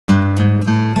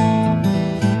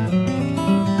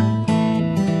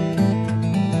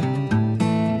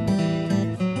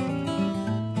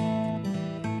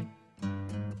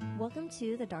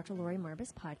Dr. Lori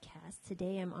Marbas podcast.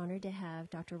 Today I'm honored to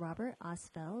have Dr. Robert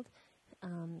Ostfeld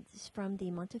from the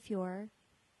Montefiore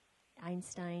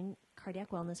Einstein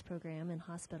Cardiac Wellness Program and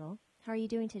Hospital. How are you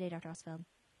doing today, Dr. Ostfeld?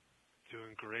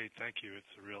 Doing great. Thank you. It's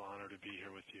a real honor to be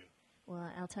here with you. Well,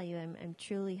 I'll tell you, I'm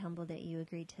truly humbled that you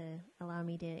agreed to allow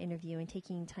me to interview and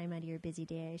taking time out of your busy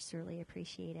day. I certainly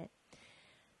appreciate it.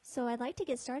 So I'd like to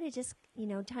get started just,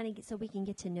 so we can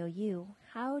get to know you.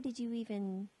 How did you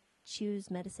even choose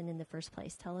medicine in the first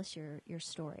place? Tell us your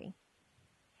story.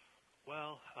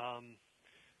 Well,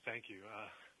 thank you.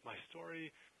 My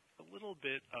story, a little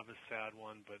bit of a sad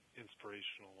one, but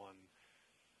inspirational one,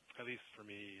 at least for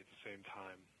me at the same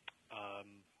time.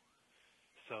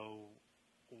 So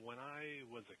when I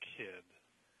was a kid,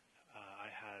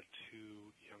 I had two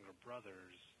younger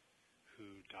brothers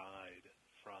who died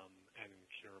from an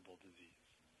incurable disease.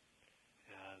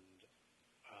 And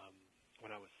when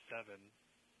I was 7,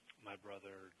 my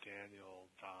brother Daniel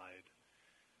died.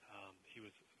 He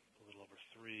was a little over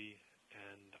 3,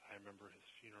 and I remember his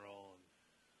funeral.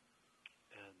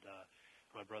 And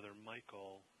my brother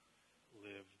Michael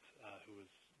lived, who was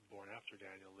born after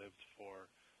Daniel, lived for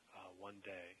 1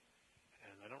 day.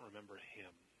 And I don't remember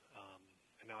him.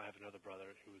 And now I have another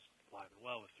brother who is alive and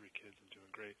well with 3 kids and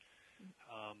doing great.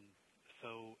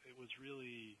 So it was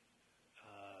really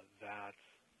I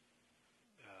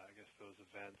guess those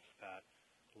events that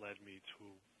led me to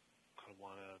kind of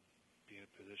want to be in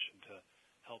a position to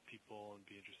help people and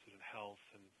be interested in health,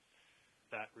 and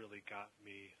that really got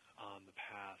me on the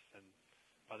path. And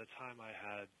by the time I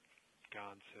had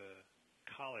gone to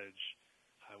college,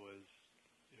 I was,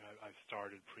 I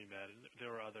started pre-med, and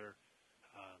there were other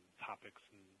topics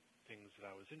and things that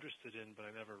I was interested in, but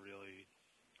I never really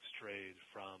strayed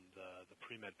from the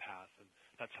pre-med path, and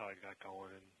that's how I got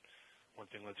going, and one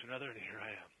thing led to another, and here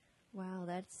I am. Wow,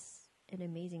 that's an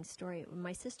amazing story.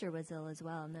 My sister was ill as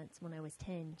well, and that's when I was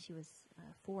 10. She was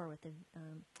 4 with the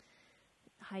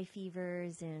high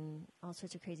fevers and all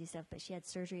sorts of crazy stuff, but she had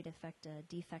surgery to affect a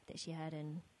defect that she had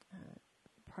in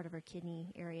part of her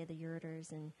kidney area, the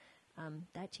ureters, and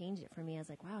that changed it for me. I was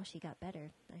like, wow, she got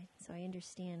better. So I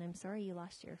understand. I'm sorry you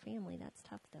lost your family. That's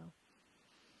tough, though.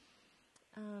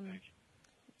 Thank you.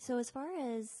 So as far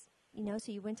as,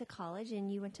 so you went to college,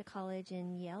 and you went to college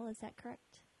in Yale, is that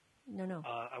correct? No.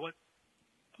 I went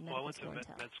to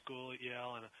Intel. med school at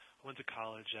Yale, and I went to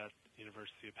college at the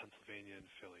University of Pennsylvania in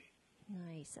Philly.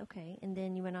 Nice, okay. And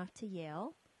then you went off to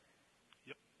Yale?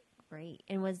 Yep. Great.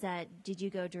 And did you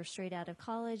go straight out of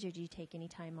college, or did you take any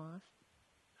time off?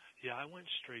 Yeah, I went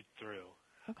straight through.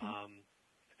 Okay.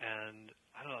 And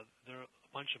I don't know, a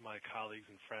bunch of my colleagues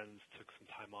and friends took some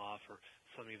time off, or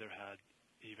some even had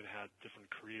different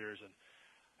careers, and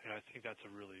I think that's a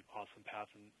really awesome path.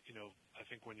 And I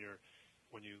think when you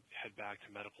head back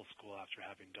to medical school after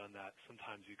having done that,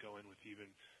 sometimes you go in with even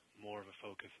more of a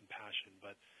focus and passion.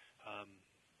 But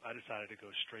I decided to go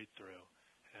straight through,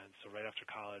 and so right after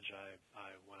college,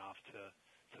 I went off to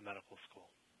medical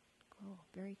school. Cool,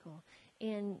 very cool.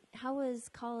 And how was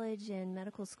college and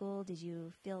medical school? Did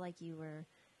you feel like you were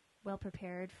well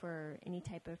prepared for any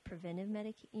type of preventive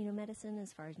medicine,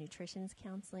 as far as nutrition,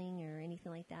 counseling, or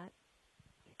anything like that?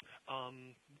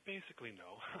 Basically,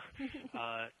 no.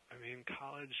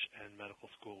 College and medical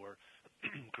school were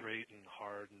great and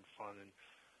hard and fun and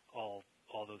all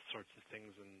those sorts of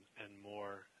things and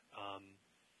more.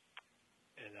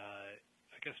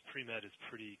 I guess pre-med is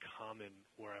pretty common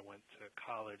where I went to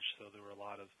college, so there were a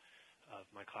lot of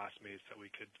my classmates that we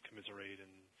could commiserate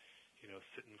and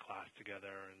sit in class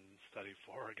together and study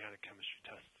for organic chemistry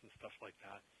tests and stuff like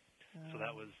that. So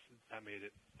that made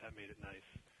it nice.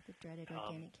 The dreaded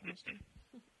organic chemistry.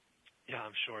 Yeah,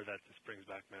 I'm sure that this brings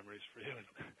back memories for you. And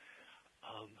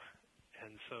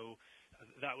so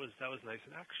that was nice.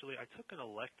 And actually, I took an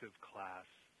elective class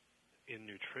in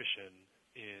nutrition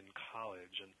in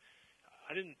college, and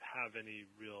I didn't have any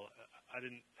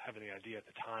idea at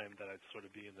the time that I'd sort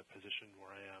of be in the position where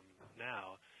I am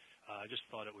now. I just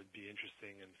thought it would be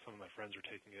interesting, and some of my friends were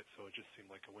taking it, so it just seemed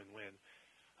like a win-win.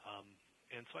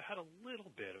 And so I had a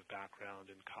little bit of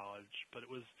background in college, but it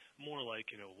was more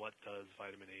like, what does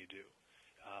vitamin A do?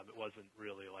 It wasn't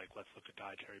really like, let's look at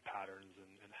dietary patterns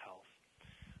and health.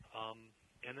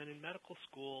 And then in medical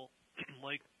school,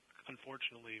 like,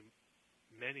 unfortunately,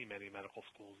 many medical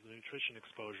schools, the nutrition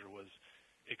exposure was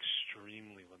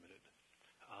extremely limited.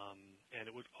 And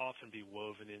it would often be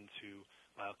woven into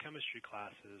biochemistry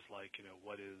classes like,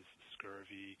 what is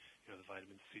scurvy, the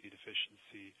vitamin C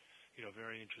deficiency,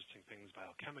 very interesting things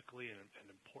biochemically and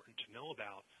important to know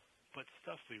about, but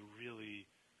stuff we really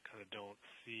kind of don't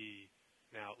see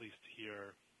now, at least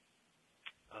here,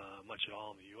 much at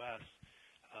all in the U.S.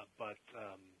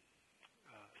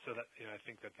 So that, I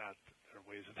think that there are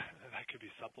ways that could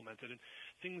be supplemented, and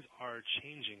things are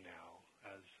changing now,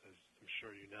 as I'm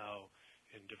sure you know,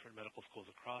 in different medical schools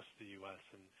across the U.S.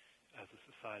 and as a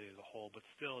society as a whole. But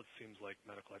still, it seems like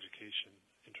medical education,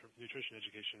 nutrition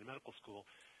education in medical school,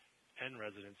 and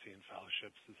residency and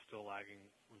fellowships is still lagging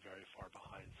very far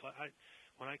behind. So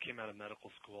when I came out of medical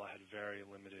school, I had very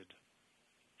limited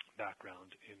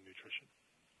background in nutrition.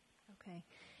 Okay.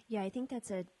 Yeah, I think that's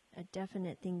a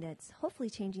definite thing that's hopefully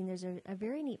changing. There's a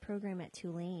very neat program at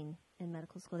Tulane in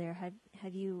medical school there.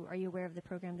 Are you aware of the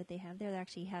program that they have there? They're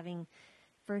actually having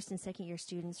first and second year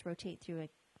students rotate through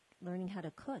learning how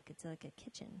to cook. It's like a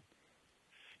kitchen.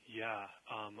 Yeah,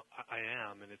 I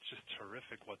am, and it's just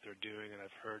terrific what they're doing, and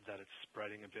I've heard that it's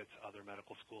spreading a bit to other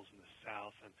medical schools in the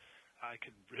South, and I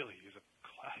could really use a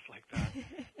class like that.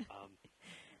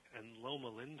 And Loma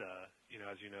Linda,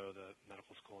 as you know, the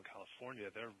medical school in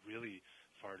California, they're really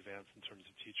far advanced in terms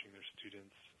of teaching their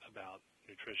students about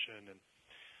nutrition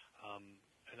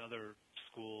and other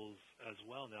schools as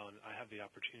well now. And I have the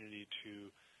opportunity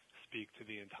to speak to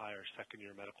the entire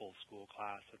second-year medical school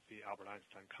class at the Albert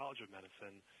Einstein College of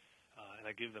Medicine, and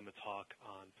I give them a talk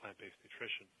on plant-based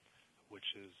nutrition, which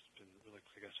has been really,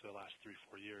 I guess, for the last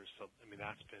 3-4 years. So,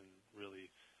 that's been really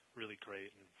great.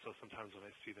 And so sometimes when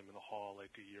I see them in the hall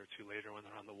like a year or two later when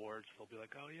they're on the wards, they'll be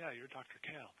like, oh, yeah, you're Dr.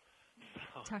 Kale.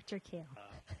 So, Dr. Kale.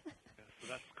 So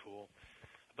that's cool.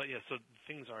 But, yeah, so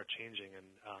things are changing, and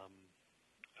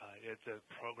the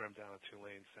program down at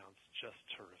Tulane sounds just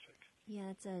terrific. Yeah,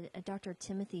 it's a Dr.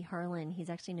 Timothy Harlan. He's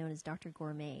actually known as Dr.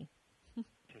 Gourmet.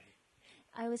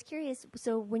 I was curious,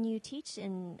 so when you teach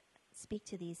and speak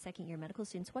to these second-year medical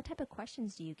students, what type of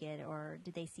questions do you get, or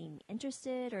do they seem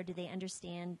interested, or do they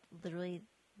understand literally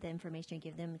the information you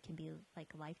give them can be like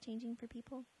life-changing for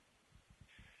people?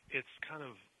 It's kind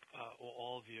of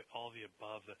all the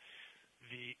above.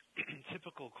 The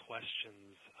typical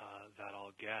questions that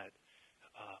I'll get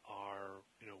are,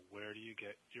 where do you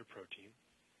get your protein,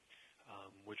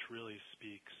 which really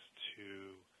speaks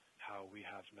to how we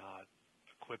have not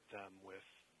equipped them with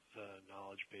the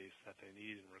knowledge base that they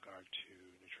need in regard to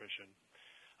nutrition.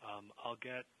 I'll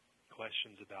get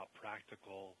questions about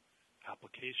practical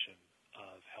application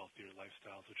of healthier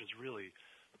lifestyles, which is really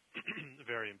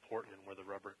very important and where the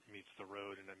rubber meets the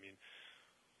road. And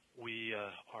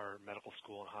our medical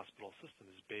school and hospital system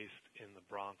is based in the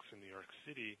Bronx in New York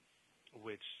City,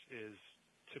 which is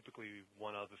typically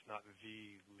one of, if not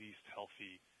the least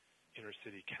healthy inner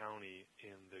city county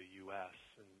in the U.S.,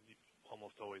 and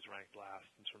almost always ranked last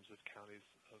in terms of counties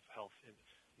of health in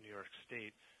New York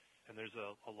State. And there's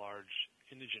a large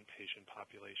indigent patient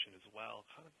population as well.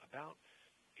 Kind of about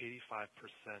 85%,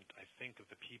 I think,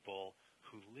 of the people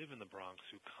who live in the Bronx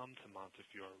who come to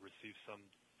Montefiore receive some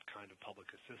kind of public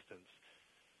assistance.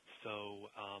 So,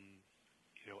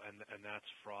 and that's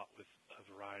fraught with a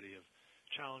variety of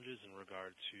challenges in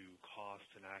regard to cost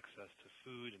and access to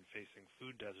food and facing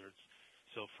food deserts.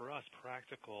 So for us,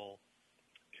 practical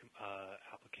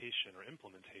application or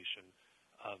implementation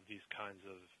of these kinds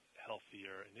of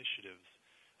healthier initiatives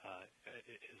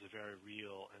is a very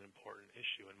real and important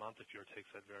issue. And Montefiore takes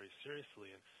that very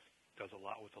seriously and does a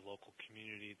lot with the local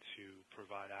community to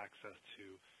provide access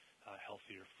to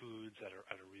healthier foods at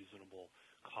a reasonable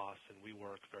cost. And we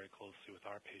work very closely with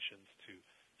our patients to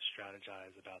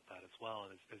strategize about that as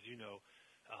well. And as you know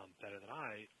better than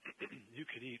I, you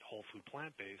could eat whole food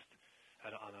plant-based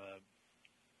on a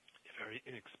very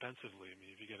inexpensively.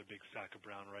 If you get a big sack of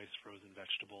brown rice, frozen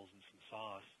vegetables, and some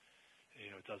sauce,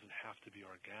 it doesn't have to be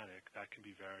organic. That can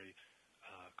be very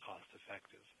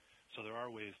cost-effective. So there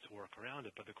are ways to work around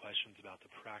it, but the questions about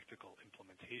the practical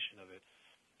implementation of it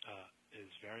is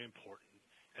very important.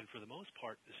 And for the most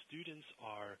part, the students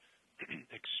are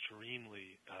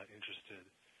extremely interested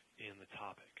in the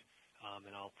topic.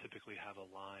 And I'll typically have a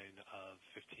line of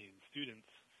 15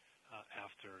 students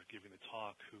after giving the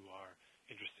talk who are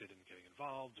interested in getting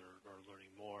involved or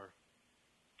learning more,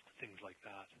 things like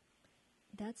that.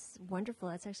 That's wonderful.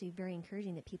 That's actually very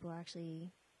encouraging that people are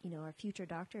actually, our future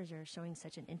doctors are showing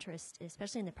such an interest,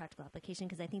 especially in the practical application,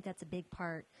 because I think that's a big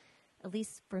part, at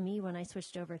least for me, when I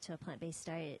switched over to a plant-based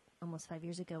diet almost 5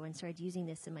 years ago and started using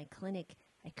this in my clinic,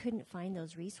 I couldn't find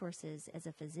those resources as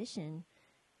a physician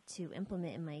to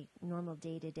implement in my normal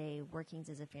day-to-day workings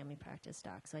as a family practice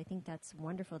doc. So I think that's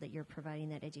wonderful that you're providing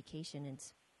that education.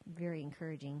 It's very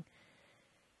encouraging.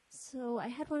 So I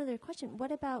had one other question.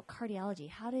 What about cardiology?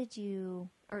 How did you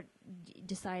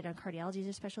decide on cardiology as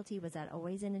a specialty? Was that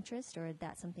always an interest, or did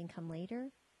that something come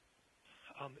later?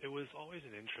 It was always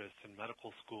an interest. In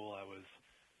medical school, I was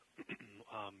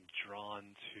drawn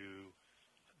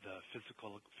to the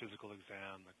physical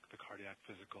exam, the cardiac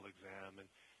physical exam, and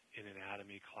in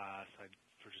anatomy class, I,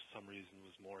 for just some reason,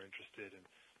 was more interested in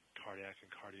cardiac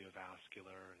and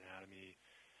cardiovascular anatomy.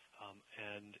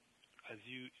 And as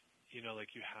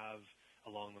like you have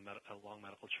along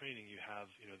medical training, you have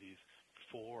these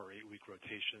 4 or 8 week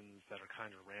rotations that are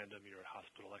kind of random. You're at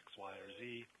hospital X, Y, or Z,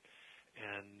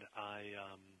 and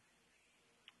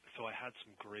so I had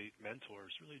some great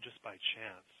mentors, really just by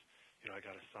chance. I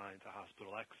got assigned to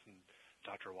Hospital X, and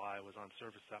Dr. Y was on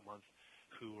service that month,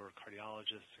 who were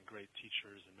cardiologists and great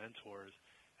teachers and mentors,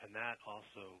 and that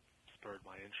also spurred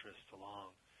my interest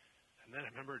along. And then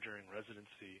I remember during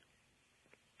residency,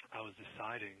 I was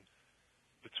deciding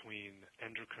between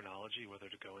endocrinology,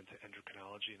 whether to go into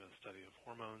endocrinology, the study of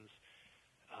hormones,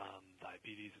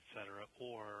 diabetes, et cetera,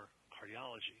 or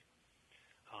cardiology.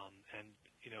 And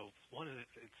one of it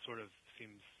sort of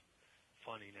seems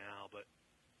funny now, but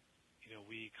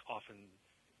we often,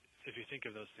 if you think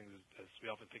of those things as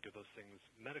we often think of those things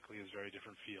medically as very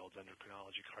different fields,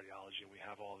 endocrinology, cardiology, and we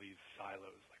have all these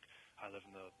silos. Like I live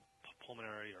in the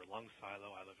pulmonary or lung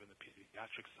silo, I live in the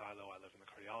pediatric silo, I live in the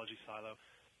cardiology silo,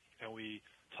 and we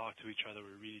talk to each other,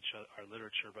 we read our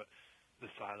literature, but the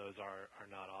silos are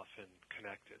not often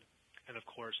connected. And of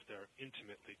course, they're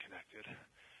intimately connected,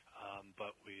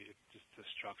 but just the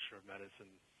structure of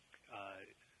medicine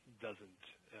doesn't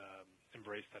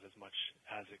embrace that as much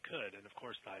as it could. And of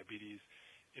course, diabetes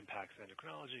impacts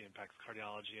endocrinology, impacts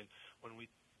cardiology. And when we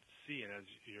see, and as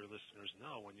your listeners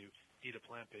know, when you eat a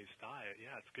plant-based diet,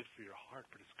 yeah, it's good for your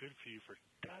heart, but it's good for you for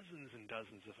dozens and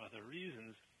dozens of other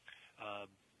reasons.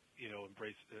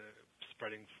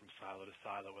 Spreading from silo to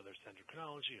silo, whether it's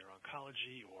endocrinology or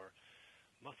oncology or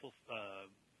muscle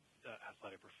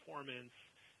athletic performance,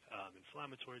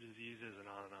 inflammatory diseases, and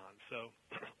on and on. So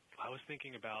I was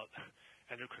thinking about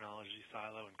endocrinology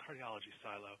silo and cardiology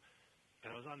silo,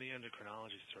 and I was on the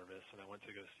endocrinology service, and I went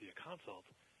to go see a consult.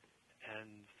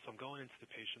 And so I'm going into the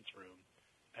patient's room,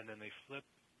 and then they flip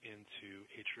into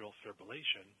atrial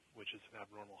fibrillation, which is an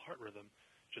abnormal heart rhythm,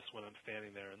 just when I'm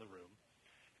standing there in the room.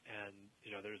 And,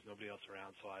 there's nobody else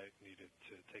around, so I needed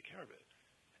to take care of it.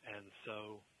 And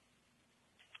so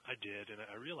I did, and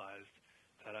I realized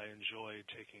that I enjoyed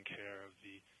taking care of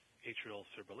the atrial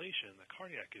fibrillation, the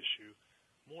cardiac issue,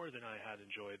 more than I had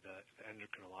enjoyed the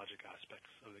endocrinologic aspects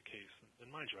of the case.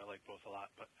 And mind you, I like both a lot,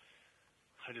 but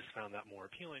I just found that more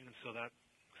appealing. And so that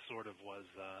sort of was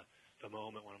the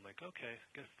moment when I'm like, okay, I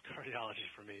guess cardiology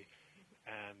for me.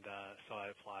 And so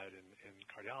I applied in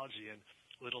cardiology, and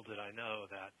little did I know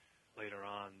that later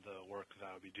on the work that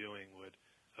I would be doing would,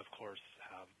 of course,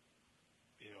 have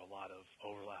a lot of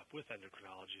overlap with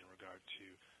endocrinology in regard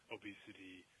to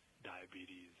obesity,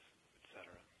 diabetes, et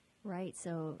cetera. Right.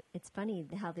 So it's funny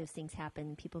how those things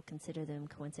happen. People consider them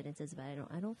coincidences, but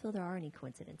I don't feel there are any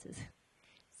coincidences.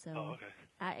 So,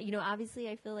 okay. Obviously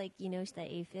I feel like, that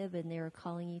AFib, and they were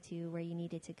calling you to where you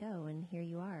needed to go, and here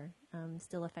you are,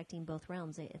 still affecting both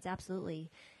realms. It's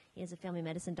absolutely, as a family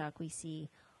medicine doc, we see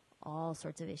all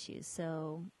sorts of issues.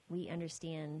 So we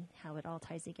understand how it all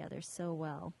ties together so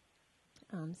well.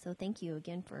 So thank you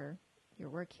again for your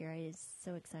work here. It is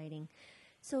so exciting.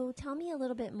 So tell me a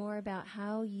little bit more about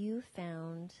how you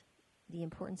found the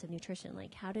importance of nutrition.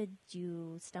 Like, how did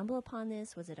you stumble upon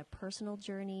this? Was it a personal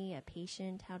journey, a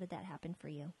patient? How did that happen for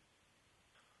you?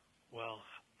 Well,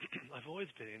 I've always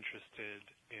been interested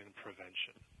in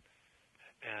prevention.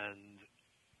 And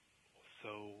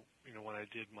so, when I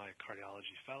did my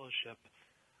cardiology fellowship,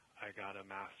 I got a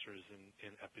master's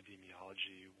in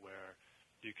epidemiology, where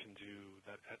you can do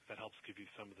that helps give you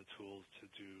some of the tools to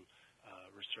do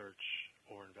research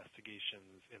or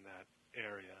investigations in that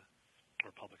area,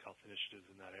 or public health initiatives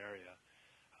in that area.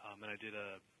 And I did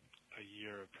a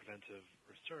year of preventive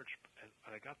research,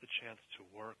 and I got the chance to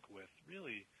work with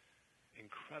really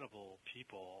incredible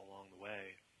people along the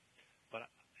way. But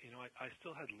I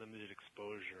still had limited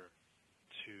exposure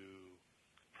to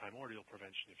primordial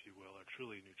prevention, if you will, or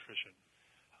truly nutrition.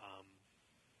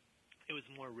 It was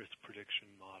more risk prediction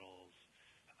models,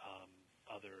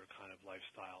 other kind of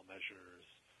lifestyle measures,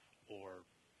 or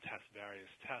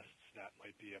various tests that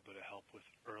might be able to help with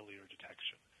earlier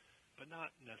detection, but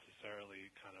not necessarily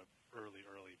kind of early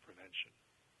prevention.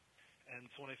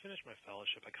 And so when I finished my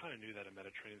fellowship, I kind of knew that a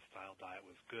Mediterranean-style diet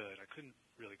was good. I couldn't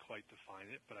really quite define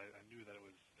it, but I knew that it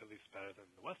was at least better than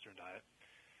the Western diet.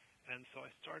 And so I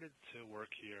started to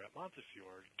work here at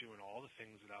Montefiore, doing all the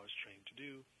things that I was trained to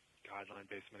do,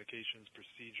 guideline-based medications,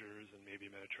 procedures, and maybe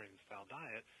a Mediterranean-style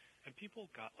diet. And people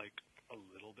got like a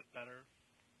little bit better,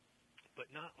 but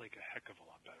not like a heck of a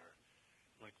lot better.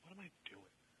 I'm like, what am I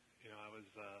doing? I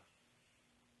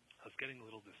was getting a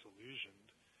little disillusioned.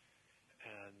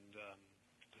 and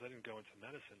because I didn't go into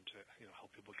medicine to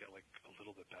help people get like a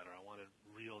little bit better. I wanted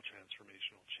real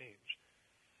transformational change.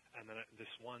 And then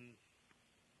this one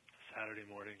Saturday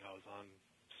morning, I was on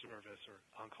service or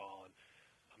on call, and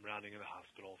I'm rounding in the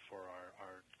hospital for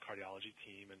our cardiology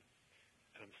team, and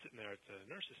I'm sitting there at the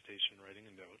nurse's station writing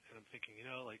a note, and I'm thinking,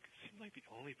 like, it seems like the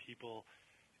only people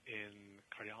in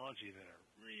cardiology that are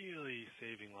really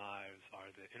saving lives are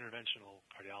the interventional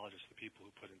cardiologists, the people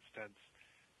who put in stents.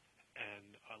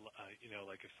 And,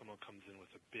 like if someone comes in with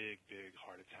a big, big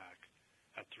heart attack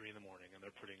at 3 in the morning and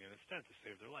they're putting in a stent to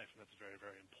save their life, and that's very,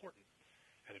 very important.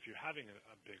 And if you're having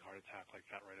a big heart attack like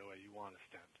that right away, you want a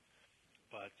stent.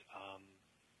 But,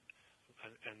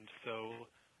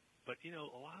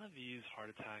 a lot of these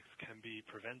heart attacks can be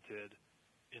prevented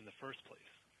in the first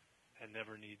place and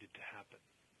never needed to happen.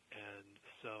 And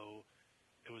so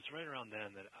it was right around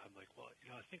then that I'm like, well,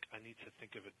 I think I need to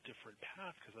think of a different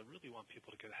path because I really want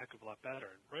people to get a heck of a lot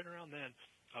better. And right around then,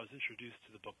 I was introduced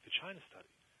to the book, The China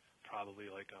Study, probably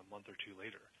like a month or two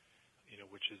later,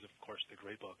 which is, of course, the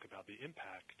great book about the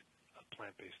impact of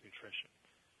plant-based nutrition.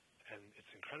 And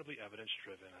it's incredibly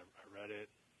evidence-driven. I read it,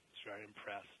 was very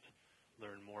impressed,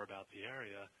 learned more about the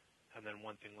area, and then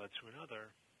one thing led to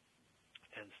another,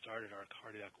 and started our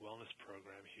cardiac wellness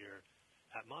program here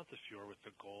at Montefiore with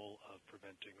the goal of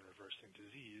preventing and reversing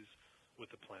disease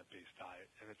with a plant-based diet.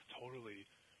 And it's totally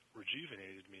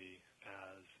rejuvenated me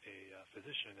as a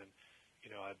physician. And,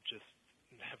 I've just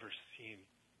never seen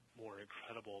more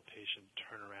incredible patient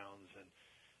turnarounds and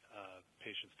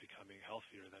patients becoming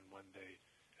healthier than when they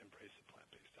embrace a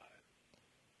plant-based diet.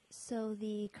 So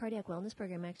the cardiac wellness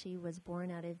program actually was born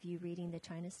out of you reading the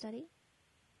China Study?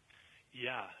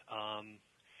 Yeah.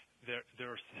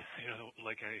 There's,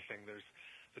 like anything, there's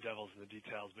the devil's in the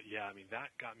details. But yeah, that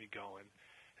got me going.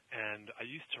 And I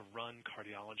used to run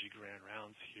cardiology grand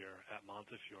rounds here at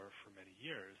Montefiore for many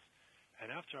years. And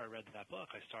after I read that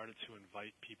book, I started to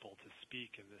invite people to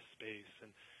speak in this space. And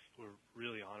we're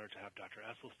really honored to have Dr.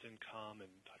 Esselstyn come,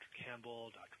 and Dr. Campbell,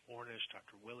 Dr. Ornish,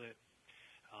 Dr. Willett.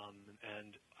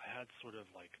 And I had sort of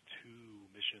like two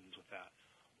missions with that.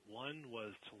 One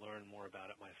was to learn more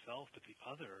about it myself, but the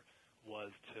other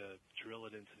was to drill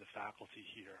it into the faculty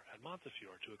here at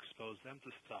Montefiore, to expose them to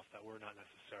stuff that we're not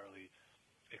necessarily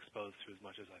exposed to as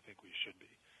much as I think we should be.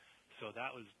 So that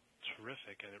was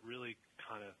terrific, and it really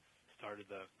kind of started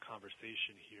the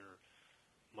conversation here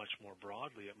much more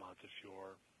broadly at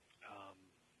Montefiore,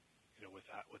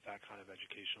 with that kind of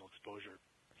educational exposure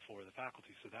for the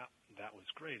faculty. So that was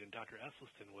great. And Dr.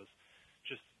 Esselstyn was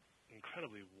just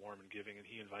incredibly warm and giving, and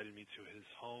he invited me to his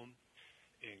home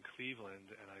in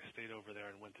Cleveland, and I stayed over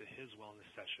there and went to his wellness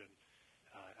session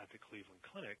at the Cleveland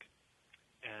Clinic,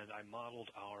 and I modeled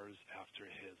ours after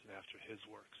his and after his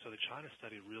work. So the China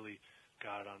Study really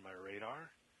got it on my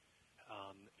radar,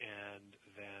 and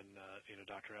then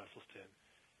Dr. Esselstyn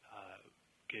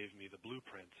gave me the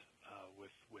blueprint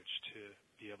with which to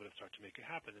be able to start to make it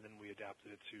happen, and then we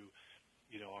adapted it to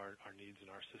our needs and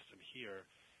our system here,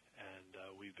 and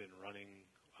we've been running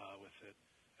with it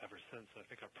ever since. I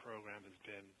think our program has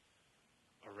been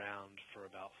around for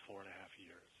about 4.5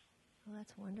 years. Oh,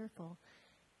 that's wonderful.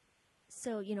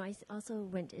 So, I also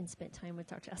went and spent time with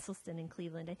Dr. Esselstyn in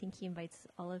Cleveland. I think he invites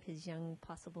all of his young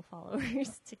possible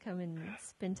followers to come and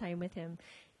spend time with him.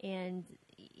 And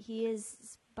he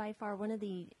is by far one of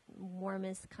the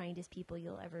warmest, kindest people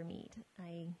you'll ever meet.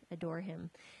 I adore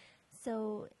him.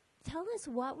 So tell us,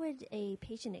 what would a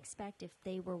patient expect if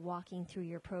they were walking through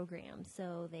your program?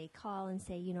 So they call and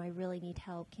say, I really need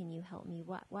help. Can you help me?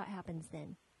 What happens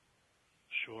then?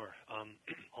 Sure.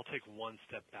 I'll take one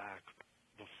step back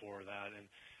before that. And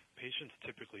patients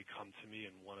typically come to me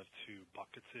in one of two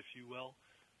buckets, if you will.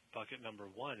 Bucket number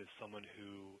one is someone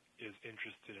who is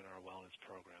interested in our wellness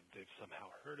program. They've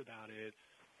somehow heard about it,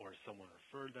 or someone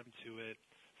referred them to it,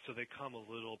 so they come a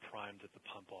little primed at the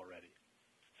pump already.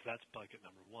 So that's bucket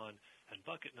number one. And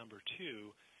bucket number two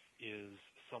is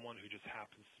someone who just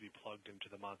happens to be plugged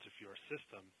into the Montefiore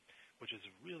system, which is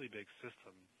a really big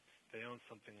system. They own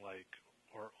something like,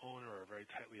 or own or are very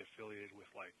tightly affiliated with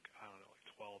 12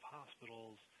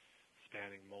 hospitals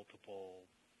spanning multiple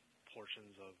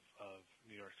portions of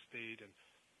New York State, and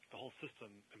the whole system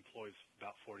employs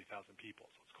about 40,000 people,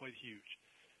 so it's quite huge.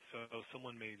 So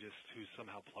someone who's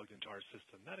somehow plugged into our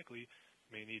system medically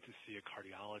may need to see a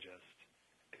cardiologist,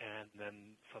 and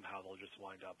then somehow they'll just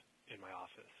wind up in my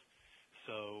office.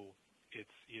 So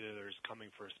it's either there's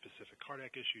coming for a specific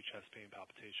cardiac issue, chest pain,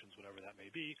 palpitations, whatever that may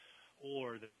be,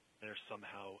 or they're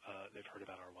somehow they've heard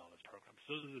about our wellness program.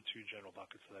 So those are the two general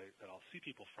buckets that I'll see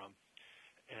people from.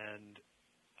 And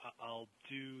I'll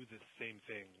do the same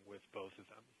thing with both of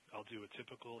them. I'll do a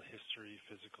typical history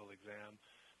physical exam,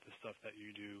 the stuff that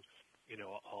you do,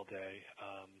 all day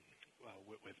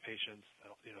with patients,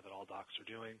 that all docs are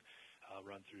doing,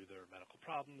 run through their medical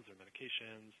problems, their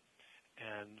medications,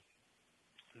 and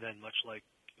then much like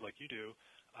you do,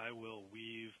 I will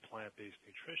weave plant-based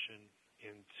nutrition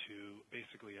into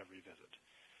basically every visit.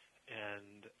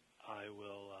 And I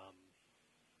will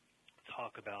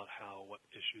talk about what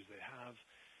issues they have,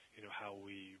 how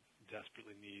we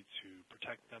desperately need to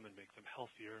protect them and make them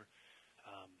healthier,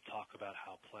 talk about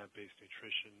how plant-based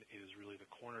nutrition is really the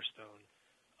cornerstone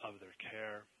of their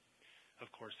care. Of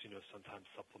course, sometimes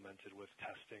supplemented with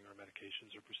testing or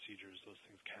medications or procedures, those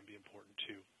things can be important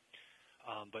too.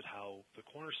 But how the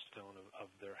cornerstone of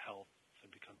their health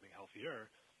and becoming healthier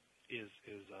is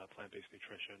plant-based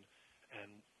nutrition.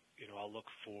 And, I'll look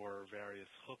for various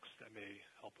hooks that may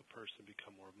help a person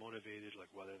become more motivated,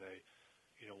 like whether they,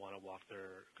 want to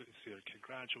see their kid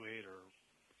graduate, or,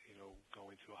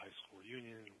 going to a high school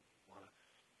reunion, want to,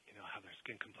 have their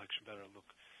skin complexion better,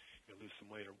 lose some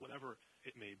weight, or whatever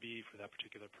it may be for that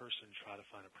particular person, try to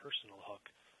find a personal hook.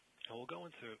 And we'll go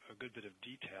into a good bit of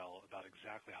detail about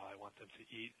exactly how I want them to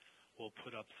eat. We'll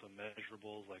put up some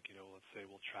measurables, like, let's say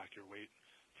we'll track your weight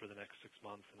for the next 6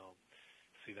 months, and I'll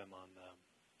see them on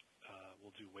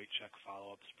we'll do weight check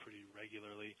follow-ups pretty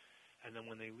regularly. And then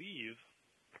when they leave,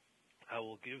 I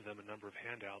will give them a number of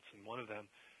handouts, and one of them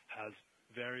has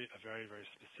a very, very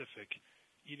specific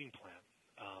eating plan,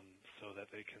 so that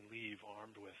they can leave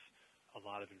armed with a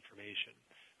lot of information.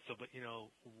 So, but,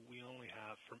 we only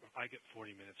I get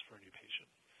 40 minutes for a new patient.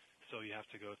 So you have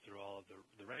to go through all of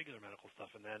the regular medical stuff,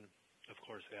 and then, of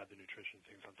course, add the nutrition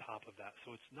things on top of that.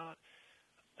 So it's not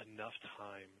enough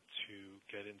time to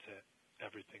get into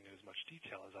everything in as much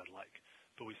detail as I'd like.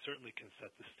 But we certainly can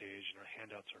set the stage, and our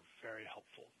handouts are very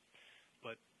helpful.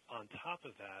 But on top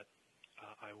of that,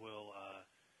 I will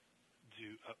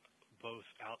do both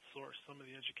outsource some of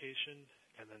the education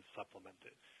and then supplement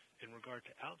it. In regard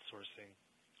to outsourcing,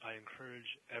 I encourage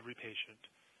every patient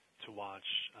to watch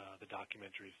the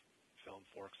documentary film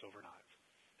Forks Over Knives,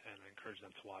 and I encourage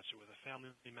them to watch it with a family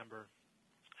member.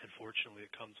 And fortunately,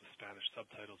 it comes with Spanish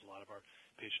subtitles. A lot of our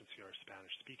patients here are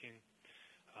Spanish speaking,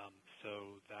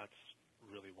 so that's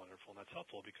really wonderful, and that's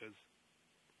helpful because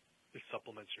it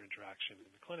supplements your interaction in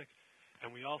the clinic.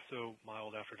 And we also,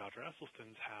 modeled after Dr.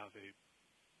 Esselstyn's, have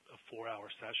a 4-hour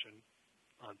session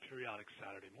on periodic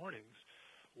Saturday mornings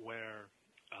where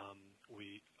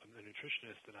the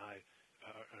nutritionist and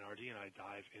an RD and I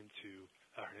dive into,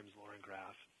 her name is Lauren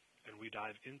Graff, and we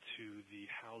dive into the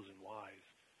hows and whys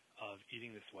of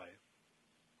eating this way.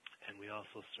 And we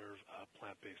also serve a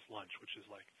plant-based lunch, which is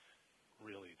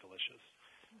really delicious.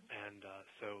 And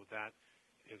so that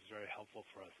is very helpful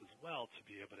for us as well, to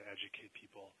be able to educate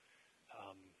people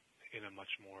in a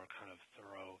much more kind of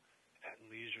thorough and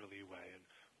leisurely way. And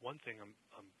one thing I'm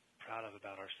proud of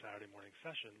about our Saturday morning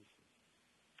sessions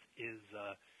is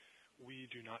we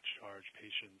do not charge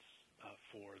patients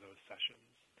for those sessions.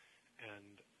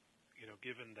 And,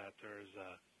 given that there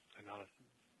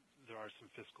are some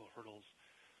fiscal hurdles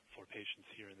for patients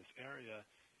here in this area,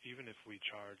 even if we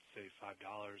charge, say, $5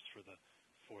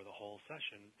 for the whole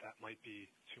session, that might be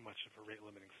too much of a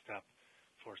rate-limiting step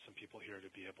for some people here to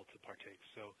be able to partake.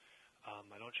 So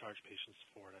I don't charge patients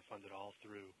for it. I fund it all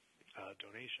through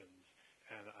donations,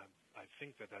 and I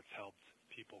think that's helped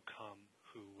people come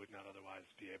who would not otherwise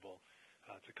be able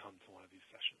to come to one of these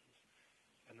sessions.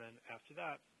 And then after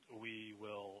that, we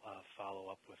will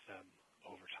follow up with them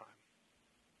over time.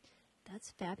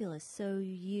 That's fabulous. So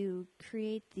you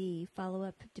create the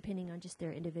follow-up depending on just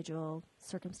their individual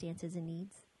circumstances and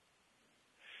needs?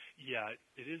 Yeah,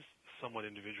 it is somewhat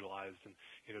individualized, and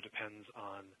depends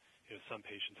on, some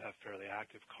patients have fairly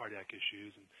active cardiac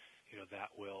issues, and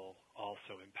that will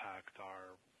also impact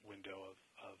our window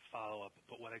of follow-up.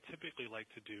 But what I typically like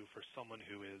to do for someone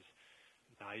who is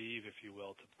naive, if you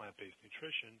will, to plant-based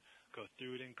nutrition, go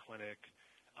through it in clinic,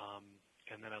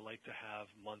 and then I like to have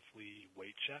monthly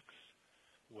weight checks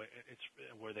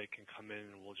where they can come in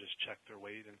and we'll just check their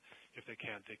weight, and if they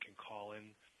can't, they can call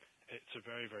in. It's a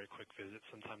very, very quick visit.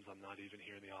 Sometimes I'm not even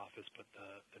here in the office, but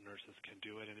the nurses can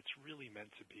do it, and it's really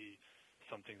meant to be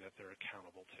something that they're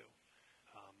accountable to.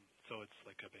 So it's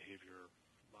like a behavior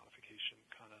modification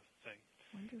kind of thing.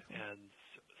 Wonderful. And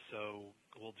so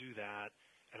we'll do that,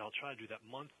 and I'll try to do that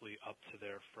monthly up to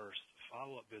their first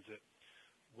follow-up visit,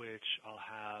 which I'll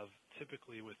have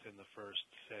typically within the first,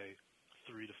 say,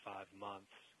 3 to 5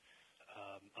 months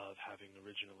of having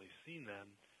originally seen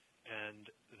them. And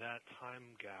that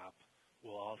time gap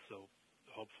will also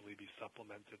hopefully be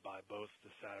supplemented by both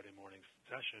the Saturday morning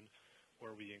session,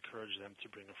 where we encourage them to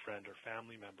bring a friend or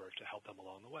family member to help them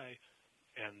along the way,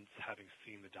 and having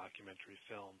seen the documentary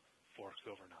film Forks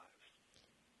Over Knives.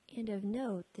 And of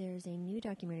note, there's a new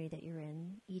documentary that you're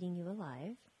in, Eating You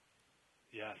Alive.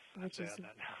 Yes, I have to add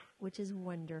that now. Which is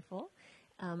wonderful.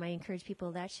 I encourage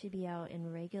people, that should be out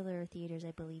in regular theaters,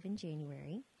 I believe, in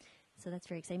January. So that's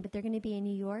very exciting. But they're going to be in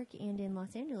New York and in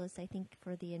Los Angeles, I think,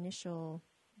 for the initial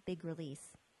big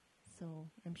release. So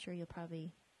I'm sure you'll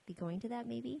probably be going to that,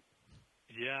 maybe?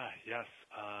 Yes,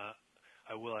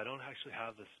 I will. I don't actually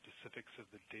have the specifics of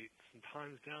the dates and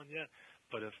times down yet,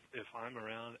 but if I'm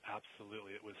around,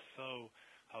 absolutely. I was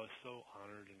so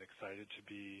honored and excited to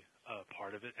be a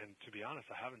part of it, and to be honest,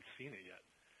 I haven't seen it yet.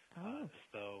 Oh.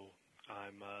 So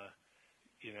I'm,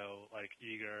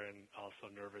 eager and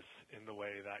also nervous in the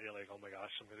way that you're like, oh my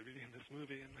gosh, I'm going to be in this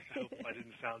movie, and I hope I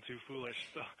didn't sound too foolish.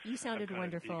 So you sounded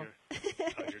wonderful.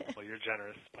 You're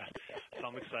generous, but so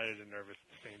I'm excited and nervous at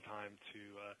the same time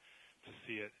to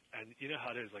see it. And you know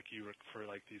how it is, like for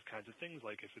like these kinds of things,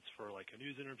 like if it's for like a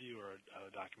news interview or a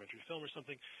documentary film or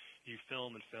something, you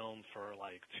film for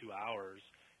like 2 hours,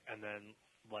 and then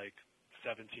like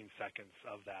 17 seconds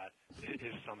of that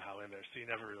is somehow in there, so you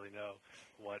never really know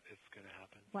what is going to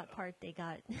happen. What part they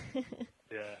got.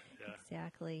 Yeah.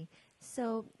 Exactly.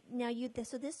 So now you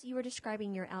were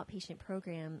describing your outpatient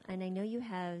program, and I know you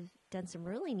have done some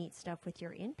really neat stuff with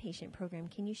your inpatient program.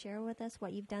 Can you share with us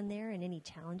what you've done there and any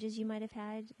challenges you might have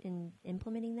had in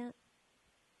implementing that?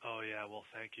 Oh, yeah. Well,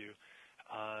 thank you.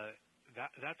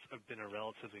 That's been a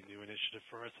relatively new initiative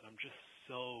for us, and I'm just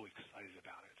so excited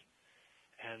about it.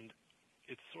 And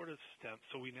it's sort of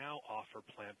so we now offer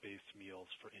plant-based meals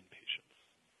for inpatients,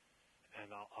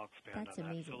 and I'll expand That's on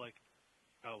that. amazing.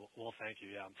 So well, thank you.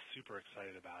 Yeah, I'm super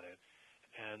excited about it.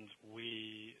 And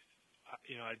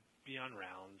I'd be on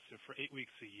rounds. So for 8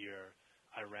 weeks a year,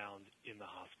 I round in the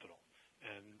hospital.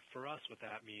 And for us, what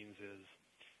that means is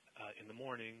in the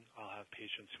morning, I'll have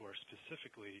patients who are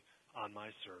specifically on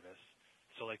my service.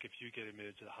 So like if you get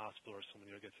admitted to the hospital or someone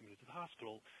gets admitted to the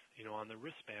hospital, on the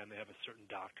wristband, they have a certain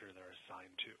doctor they're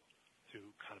assigned to who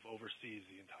kind of oversees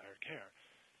the entire care.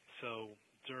 So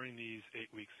during these 8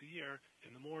 weeks a year,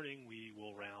 in the morning, we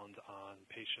will round on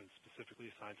patients specifically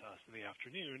assigned to us. In the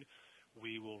afternoon,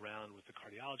 we will round with the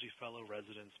cardiology fellow,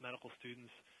 residents, medical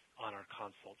students on our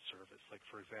consult service. Like,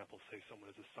 for example, say someone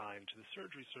is assigned to the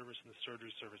surgery service and the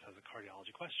surgery service has a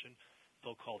cardiology question,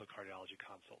 they'll call the cardiology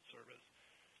consult service.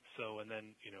 So, and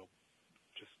then,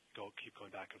 just keep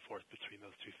going back and forth between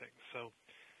those two things. So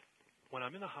when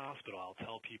I'm in the hospital, I'll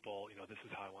tell people, this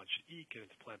is how I want you to eat, get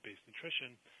into plant-based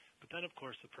nutrition. But then, of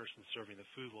course, the person serving the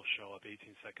food will show up 18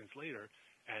 seconds later,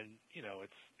 and,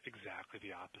 it's exactly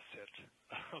the opposite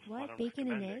of what I'm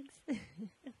bacon recommending. and eggs?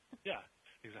 Yeah,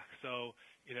 exactly. So,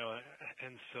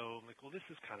 and so I'm like, well, this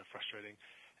is kind of frustrating.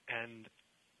 And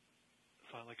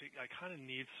so I kind of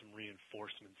need some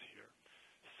reinforcements here.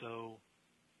 So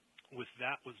with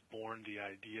that was born the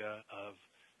idea of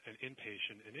an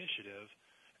inpatient initiative,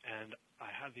 and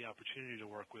I had the opportunity to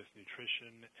work with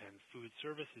nutrition and food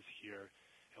services here,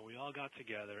 and we all got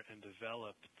together and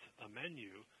developed a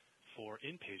menu for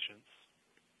inpatients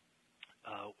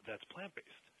that's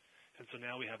plant-based. And so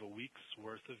now we have a week's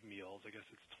worth of meals. I guess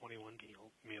it's 21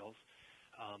 meals,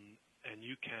 and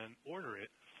you can order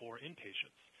it for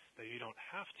inpatients. Now, you don't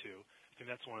have to. I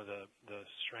think that's one of the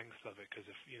strengths of it, because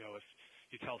if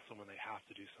you tell someone they have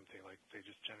to do something, like they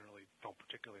just generally don't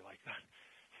particularly like that.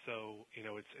 So,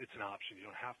 it's an option. You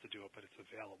don't have to do it, but it's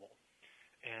available.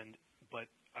 But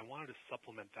I wanted to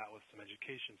supplement that with some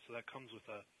education, so that comes with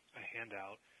a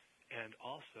handout. And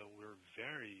also, we're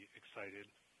very excited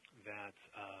that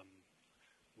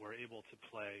we're able to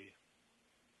play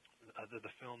the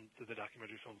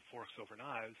documentary film Forks Over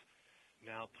Knives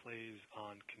now plays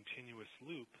on continuous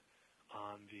loop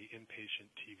on the inpatient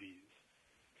TVs.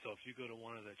 So if you go to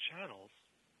one of the channels,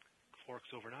 Forks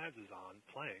Over Knives is on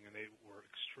playing, and they were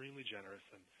extremely generous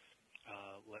in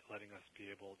letting us be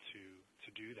able to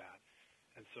do that.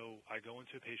 And so I go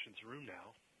into a patient's room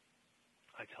now.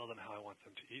 I tell them how I want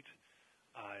them to eat.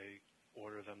 I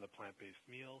order them the plant-based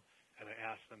meal, and I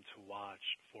ask them to watch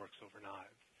Forks Over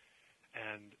Knives.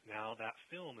 And now that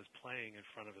film is playing in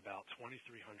front of about 2,300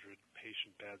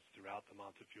 patient beds throughout the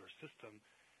Montefiore system,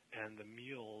 and the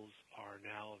meals are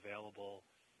now available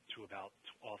to about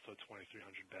also 2,300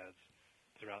 beds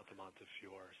throughout the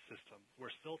Montefiore system.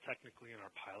 We're still technically in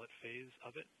our pilot phase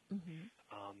of it,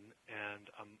 and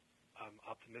I'm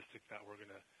optimistic that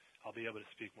I'll be able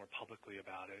to speak more publicly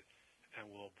about it,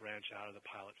 and we'll branch out of the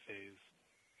pilot phase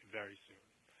very soon.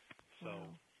 So.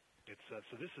 Wow.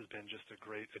 So this has been just a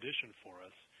great addition for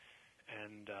us,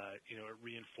 and it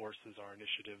reinforces our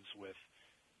initiatives with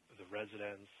the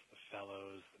residents, the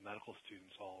fellows, the medical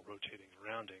students all rotating and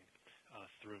rounding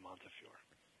through Montefiore.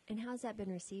 And how's that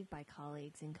been received by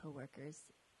colleagues and coworkers?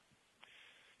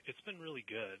 It's been really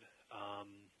good.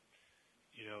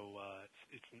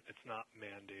 It's not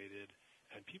mandated,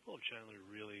 and people have generally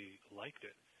really liked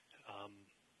it.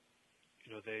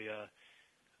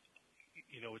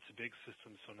 It's a big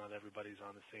system, so not everybody's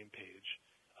on the same page.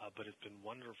 But it's been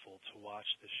wonderful to watch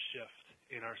the shift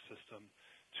in our system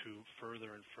to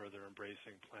further and further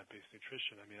embracing plant-based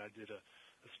nutrition. I mean, I did a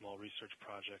small research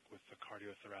project with the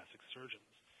cardiothoracic surgeons,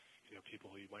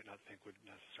 people who you might not think would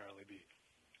necessarily be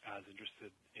as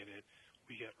interested in it.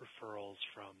 We get referrals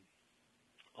from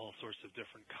all sorts of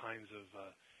different kinds of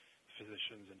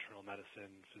physicians, internal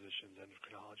medicine physicians,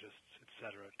 endocrinologists, et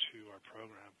cetera, to our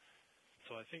program.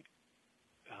 So I think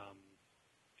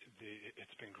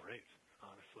it's been great,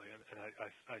 honestly, and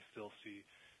I still see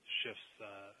shifts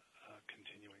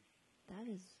continuing. That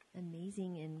is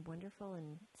amazing and wonderful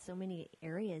in so many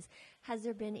areas. Has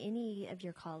there been any of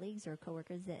your colleagues or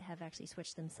coworkers that have actually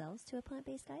switched themselves to a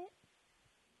plant-based diet?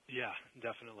 Yeah,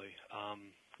 definitely.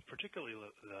 Particularly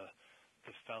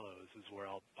the fellows is where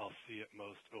I'll see it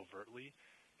most overtly.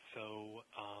 So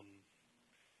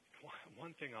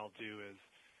one thing I'll do is,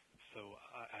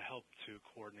 I help to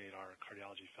coordinate our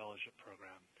cardiology fellowship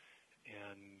program,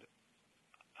 and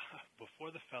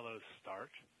before the fellows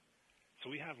start, so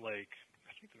we have I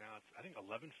think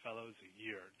 11 fellows a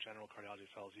year, general cardiology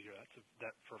fellows a year.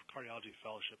 That for cardiology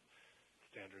fellowship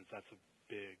standards, that's a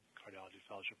big cardiology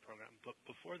fellowship program. But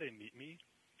before they meet me,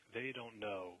 they don't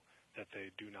know that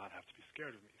they do not have to be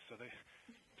scared of me. So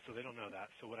they don't know that.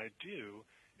 So what I do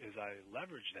is I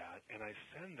leverage that, and I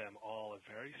send them all a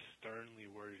very sternly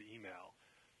worded email.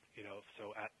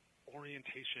 So at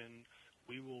orientation,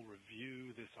 we will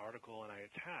review this article, and I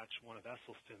attach one of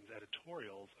Esselstyn's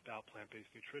editorials about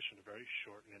plant-based nutrition, a very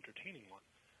short and entertaining one.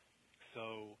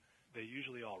 So they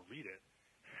usually all read it,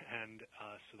 and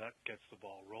so that gets the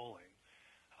ball rolling.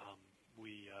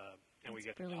 We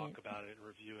get to talk about it and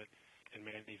review it in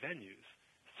many venues.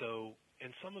 So,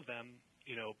 and some of them,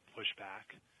 push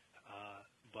back.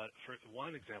 But for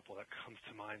one example that comes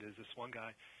to mind is this one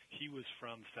guy. He was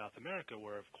from South America,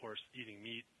 where, of course, eating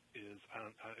meat is,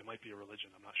 it might be a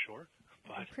religion, I'm not sure.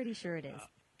 But, I'm pretty sure it is,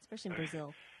 especially in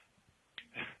Brazil.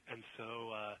 And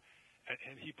so,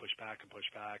 and he pushed back and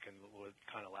would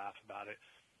kind of laugh about it.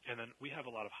 And then we have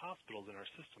a lot of hospitals in our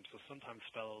system, so sometimes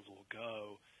fellows will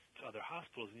go to other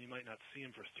hospitals, and you might not see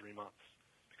them for 3 months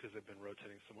because they've been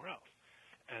rotating somewhere else.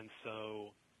 And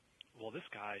so, this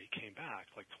guy, he came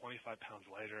back like 25 pounds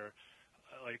lighter,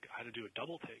 I had to do a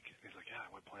double take. And he's like, yeah,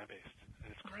 I went plant-based,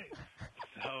 and it's great.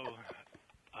 So,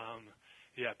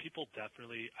 people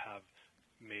definitely have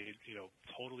made,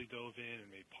 totally dove in and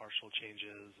made partial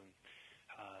changes, and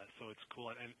so it's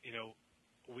cool. And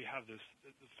we have the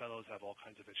fellows have all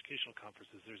kinds of educational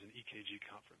conferences. There's an EKG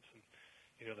conference, and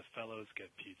the fellows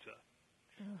get pizza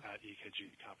at EKG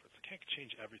conference. I can't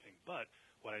change everything, but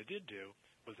what I did do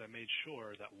was I made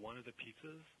sure that one of the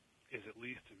pizzas is at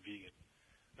least vegan.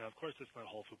 Now, of course, it's not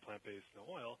whole food, plant-based, no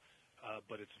oil,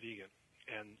 but it's vegan.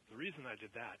 And the reason I did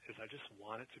that is I just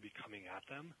wanted to be coming at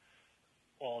them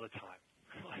all the time.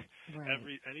 Right.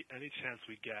 Any chance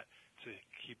we get to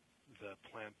keep the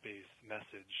plant-based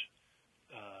message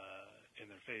in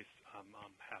their face,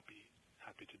 I'm happy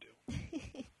to do.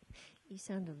 You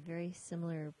sound a very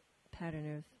similar pattern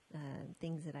of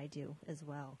things that I do as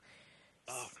well.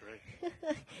 Oh, great.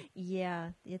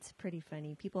 Yeah, it's pretty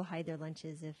funny. People hide their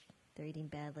lunches if they're eating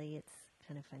badly. It's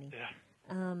kind of funny.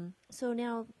 Yeah. So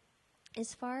now,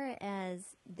 as far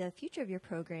as the future of your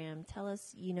program, tell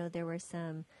us, there were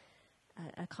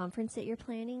a conference that you're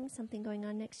planning, something going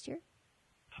on next year?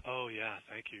 Oh, yeah,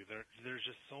 thank you. There's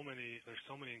so many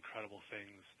incredible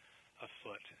things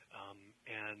afoot.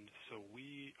 And so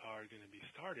we are going to be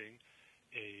starting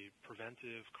a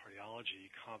preventive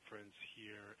cardiology conference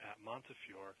here at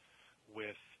Montefiore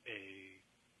with a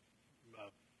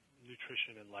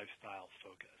nutrition and lifestyle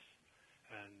focus,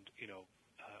 and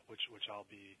which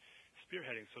I'll be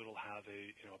spearheading. So it'll have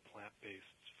a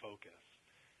plant-based focus,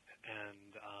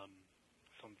 and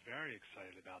so I'm very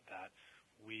excited about that.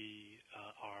 We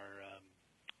our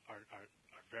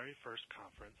very first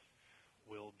conference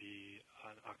will be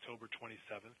on October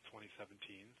 27th,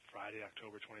 2017, Friday,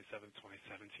 October 27th,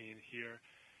 2017, here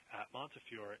at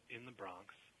Montefiore in the Bronx.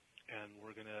 And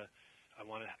I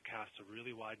want to cast a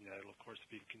really wide net. It'll, of course,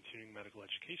 be a continuing medical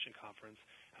education conference,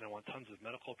 and I want tons of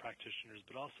medical practitioners,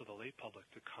 but also the lay public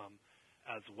to come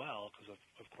as well, because,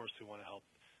 of course, we want to help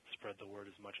spread the word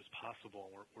as much as possible.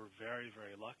 We're very,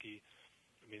 very lucky.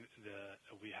 mean,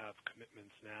 we have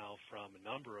commitments now from a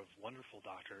number of wonderful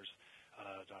doctors,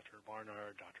 Dr.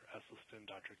 Barnard, Dr. Esselstyn,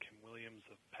 Dr. Kim Williams,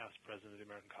 the past president of the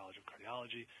American College of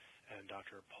Cardiology, and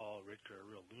Dr. Paul Ridker, a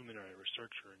real luminary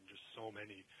researcher in just so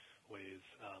many ways,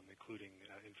 including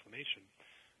inflammation,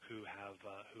 who have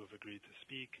agreed to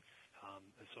speak.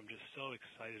 And so I'm just so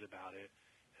excited about it.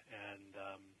 And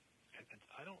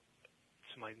I don't,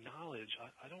 to my knowledge,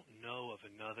 I don't know of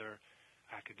another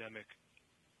academic,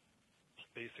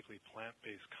 basically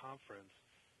plant-based conference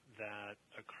that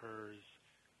occurs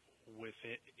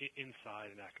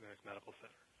inside an academic medical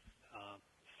center.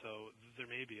 So there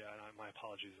may be, my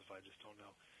apologies if I just don't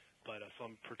know, but so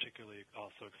I'm particularly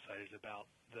also excited about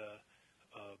the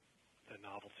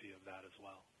novelty of that as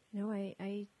well. No,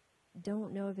 I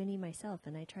don't know of any myself,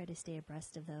 and I try to stay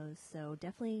abreast of those. So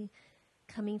definitely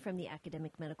coming from the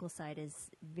academic medical side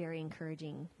is very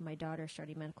encouraging. My daughter's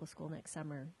starting medical school next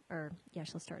summer,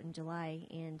 she'll start in July,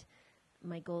 and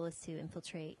my goal is to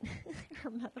infiltrate her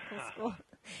medical school.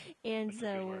 And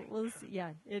so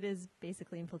it is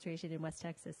basically infiltration in West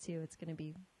Texas too.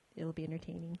 It'll be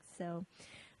entertaining. So,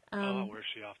 where's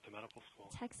she off to medical school?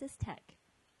 Texas Tech.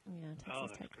 Yeah,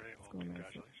 Texas Tech. Great. Well,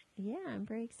 congratulations. Yeah, I'm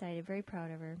very excited, very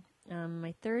proud of her.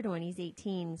 My third one, he's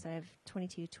 18, so I have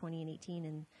 22, 20, and 18,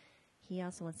 and he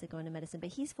also wants to go into medicine, but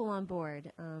he's full on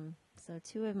board. So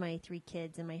 2 of my 3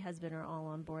 kids and my husband are all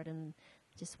on board, and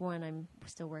just one I'm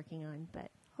still working on, but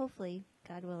hopefully,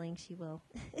 God willing, she will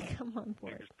come on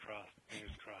board.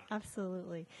 Fingers crossed.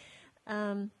 Absolutely.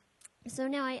 So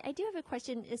now I do have a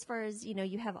question as far as,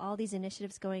 you have all these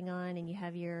initiatives going on and you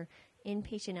have your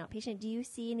inpatient, outpatient. Do you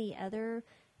see any other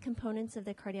components of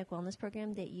the cardiac wellness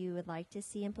program that you would like to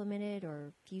see implemented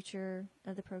or future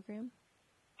of the program?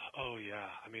 Oh, yeah.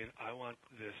 I mean, I want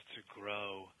this to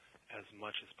grow as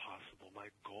much as possible. My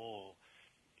goal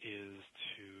is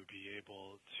to be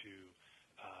able to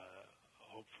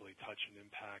hopefully touch and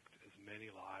impact as many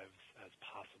lives as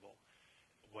possible,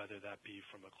 whether that be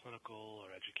from a clinical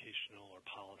or educational or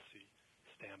policy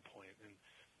standpoint. And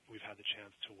we've had the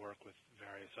chance to work with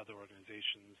various other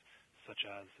organizations, such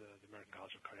as the American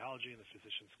College of Cardiology and the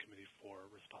Physicians Committee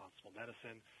for Responsible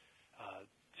Medicine,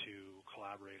 to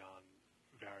collaborate on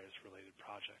various related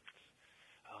projects,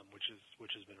 which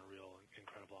has been a real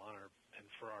incredible honor. And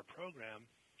for our program,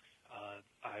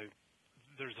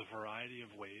 there's a variety of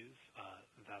ways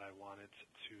that I want it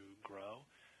to grow.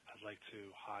 I'd like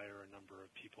to hire a number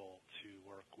of people to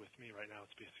work with me. Right now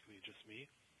it's basically just me,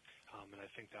 and I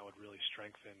think that would really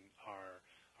strengthen our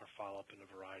follow-up in a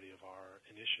variety of our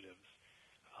initiatives.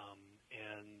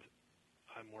 And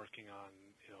I'm working on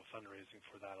fundraising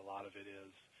for that. A lot of it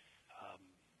is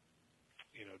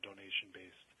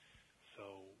donation-based.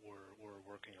 So we're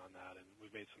working on that, and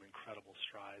we've made some incredible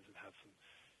strides and had some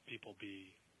people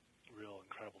be real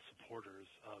incredible supporters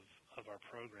of our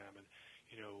program. And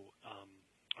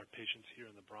our patients here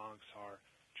in the Bronx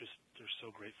they're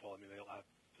so grateful. I mean, they'll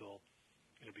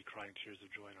be crying tears of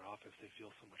joy in our office. They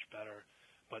feel so much better,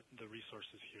 but the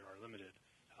resources here are limited.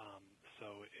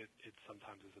 So it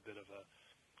sometimes is a bit of a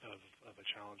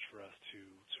challenge for us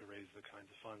to raise the kinds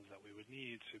of funds that we would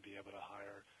need to be able to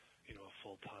hire a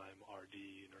full-time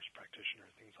RD, nurse practitioner,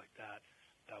 things like that.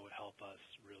 That would help us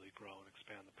really grow and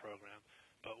expand the program.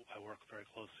 But I work very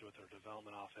closely with our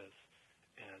development office,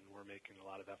 and we're making a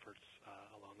lot of efforts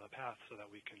along that path so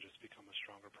that we can just become a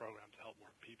stronger program to help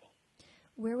more people.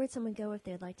 Where would someone go if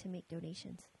they'd like to make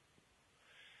donations?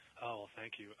 Oh, well,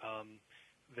 thank you.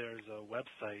 There's a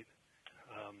website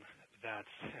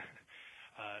that's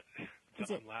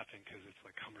I'm laughing because it's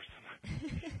like cumbersome,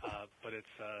 but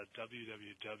it's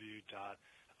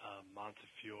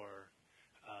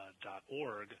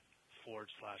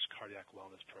www.montefiore.org/cardiac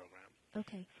wellness program.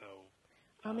 Okay. So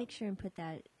I'll make sure and put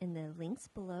that in the links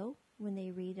below when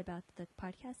they read about the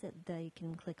podcast, that they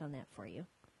can click on that for you.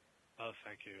 Oh,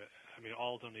 thank you. I mean,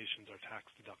 all donations are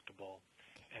tax deductible.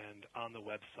 Okay. And on the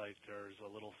website, there's a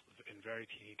little, in very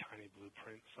teeny tiny blue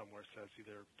print, somewhere says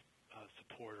either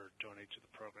support or donate to the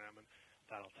program, and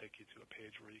that'll take you to a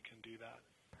page where you can do that.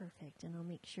 Perfect. And I'll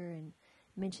make sure and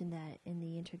mention that in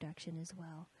the introduction as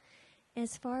well.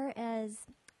 As far as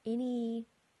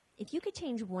if you could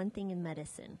change one thing in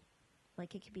medicine,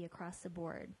 like it could be across the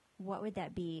board, what would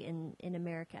that be in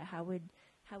America? How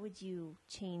would you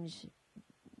change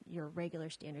your regular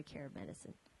standard care of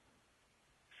medicine?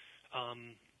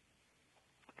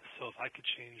 So if I could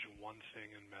change one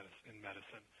thing in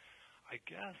medicine, I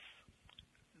guess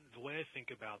the way I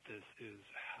think about this is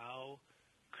how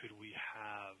could we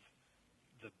have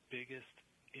the biggest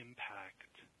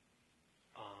impact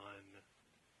on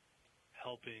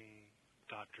helping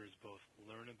doctors both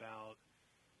learn about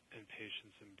and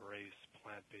patients embrace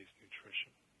plant-based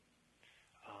nutrition.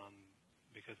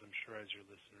 Because I'm sure, as your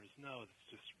listeners know, it's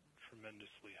just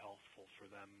tremendously healthful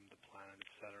for them, the planet,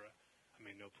 etc. I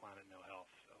mean, no planet, no health.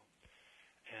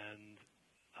 And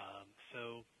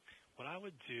so what I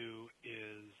would do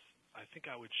is I think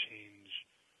I would change,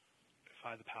 if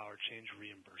I had the power, change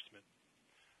reimbursement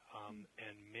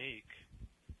and make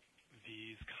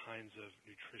these kinds of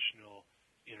nutritional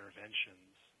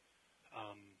interventions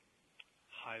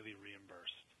highly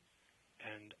reimbursed.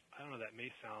 And I don't know, that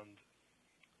may sound,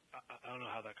 I don't know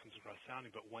how that comes across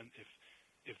sounding, but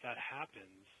if that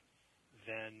happens,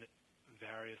 then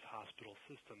various hospital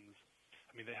systems,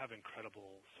 I mean, they have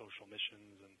incredible social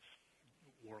missions and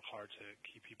work hard to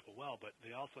keep people well, but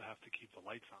they also have to keep the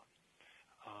lights on.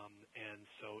 And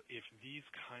so if these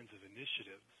kinds of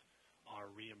initiatives are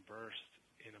reimbursed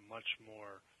in a much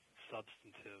more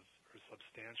substantive or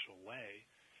substantial way,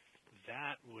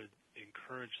 that would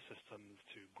encourage systems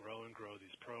to grow and grow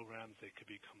these programs. They could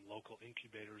become local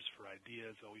incubators for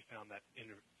ideas. So we found that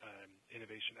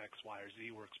innovation X, Y, or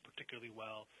Z works particularly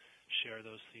well. Share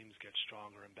those themes, get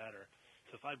stronger and better.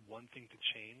 So if I had one thing to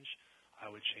change, I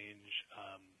would change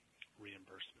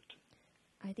reimbursement.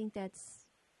 I think that's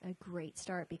a great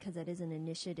start because it is an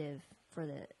initiative for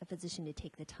a physician to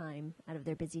take the time out of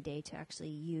their busy day to actually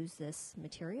use this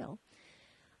material.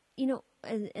 You know,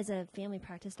 as a family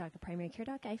practice doc, a primary care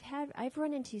doc, I've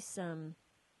run into some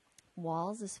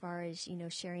walls as far as, you know,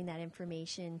 sharing that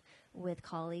information with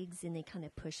colleagues, and they kind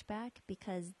of push back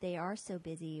because they are so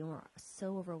busy and we're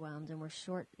so overwhelmed and we're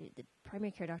short. The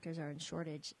primary care doctors are in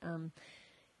shortage.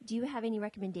 Do you have any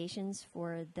recommendations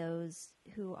for those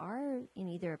who are in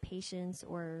either patients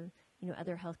or, you know,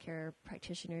 other healthcare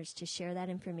practitioners to share that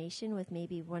information with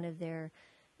maybe one of their,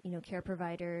 you know, care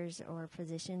providers or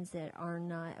physicians that are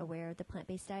not aware of the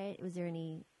plant-based diet? Was there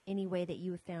any way that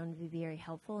you found to be very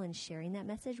helpful in sharing that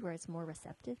message where it's more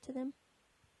receptive to them?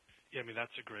 Yeah, I mean,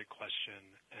 that's a great question.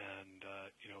 And,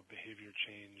 you know, behavior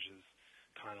change is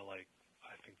kind of like,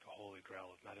 I think, the holy grail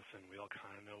of medicine. We all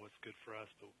kind of know what's good for us,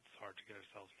 but it's hard to get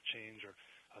ourselves to change or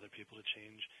other people to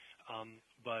change.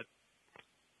 But,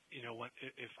 you know,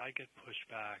 if I get pushed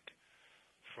back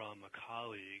from a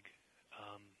colleague,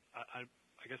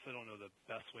 I guess I don't know the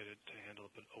best way to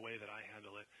handle it, but a way that I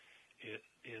handle it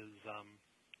is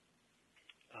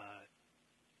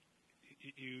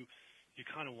you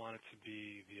kind of want it to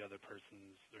be the other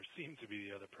person's, or seem to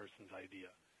be the other person's idea.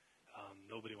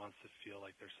 Nobody wants to feel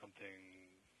like there's something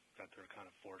that they're kind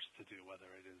of forced to do,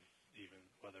 whether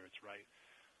it's right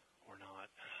or not.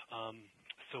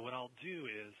 So what I'll do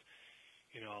is,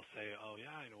 you know, I'll say, oh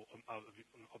yeah, you know,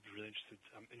 I'll be really interested.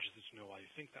 I'm interested to know why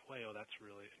you think that way. Oh, that's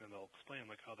really, and then they'll explain,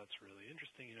 like, oh, that's really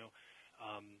interesting. You know,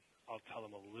 I'll tell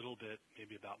them a little bit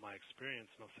maybe about my experience,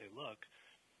 and I'll say, look,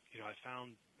 you know, I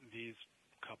found these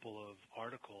couple of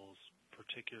articles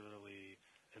particularly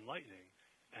enlightening,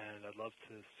 and I'd love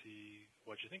to see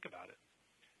what you think about it.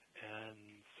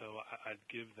 And so I'd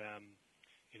give them,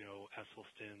 you know,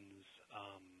 Esselstyn's,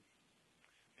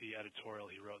 the editorial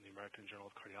he wrote in the American Journal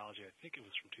of Cardiology. I think it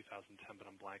was from 2010, but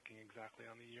I'm blanking exactly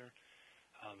on the year.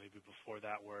 Maybe before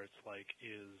that, where it's like,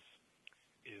 is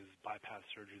bypass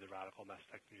surgery the radical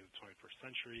mastectomy of the 21st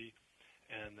century?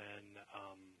 And then,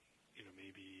 you know,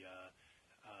 maybe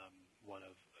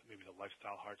maybe the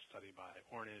lifestyle heart study by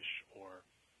Ornish, or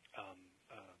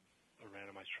a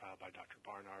randomized trial by Dr.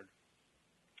 Barnard,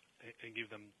 and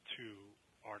give them two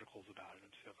articles about it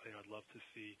and say, you know, I'd love to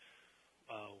see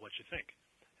what you think,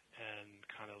 and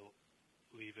kind of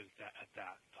leave it at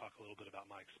that. Talk a little bit about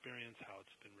my experience, how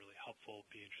it's been really helpful,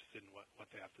 be interested in what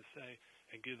they have to say,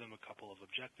 and give them a couple of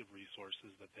objective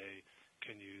resources that they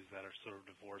can use that are sort of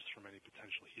divorced from any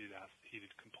potential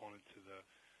heated component to the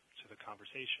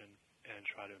conversation, and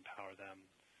try to empower them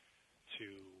to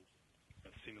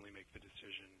seemingly make the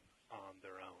decision on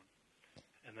their own.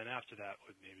 And then after that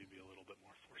would maybe be a little bit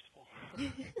more forceful.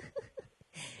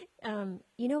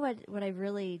 You know what I've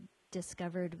really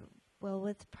discovered, well,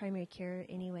 with primary care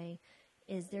anyway,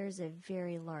 is there's a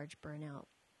very large burnout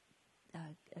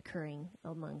occurring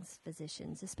amongst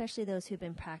physicians, especially those who've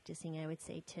been practicing, I would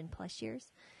say, 10 plus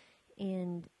years.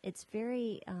 And it's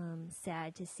very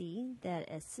sad to see that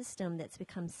a system that's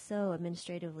become so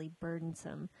administratively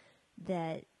burdensome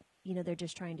that, you know, they're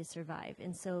just trying to survive.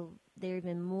 And so they're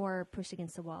even more pushed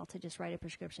against the wall to just write a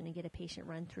prescription and get a patient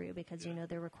run through because, you know,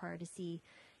 they're required to see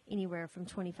anywhere from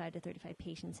 25 to 35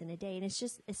 patients in a day. And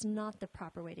it's not the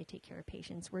proper way to take care of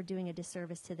patients. We're doing a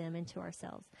disservice to them and to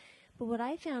ourselves. But what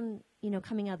I found, you know,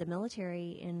 coming out of the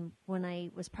military and when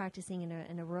I was practicing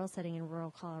in a rural setting in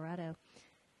rural Colorado,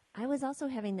 I was also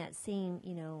having that same,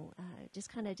 you know, just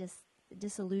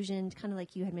disillusioned, kind of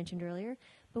like you had mentioned earlier.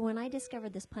 But when I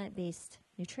discovered this plant-based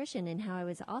nutrition and how I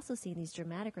was also seeing these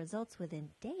dramatic results within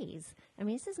days, I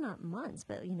mean, this is not months,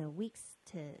 but, weeks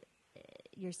to,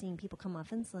 you're seeing people come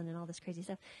off insulin and all this crazy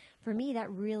stuff. For me, that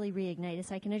really reignited.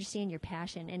 So I can understand your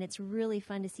passion, and it's really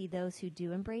fun to see those who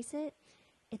do embrace it.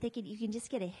 If they could, you can just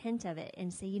get a hint of it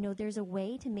and say, there's a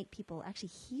way to make people actually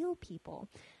heal people.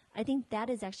 I think that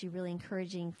is actually really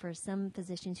encouraging for some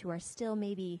physicians who are still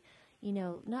maybe,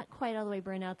 not quite all the way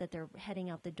burned out that they're heading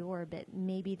out the door, but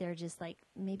maybe they're just like,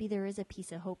 maybe there is a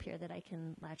piece of hope here that I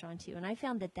can latch onto. And I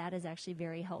found that is actually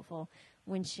very helpful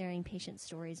when sharing patient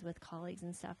stories with colleagues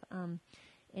and stuff.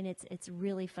 And it's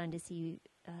really fun to see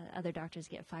other doctors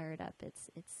get fired up.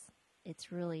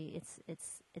 It's really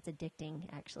addicting,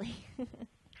 actually.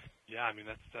 Yeah, I mean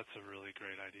that's a really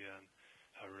great idea and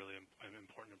a really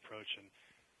important approach. And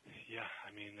yeah,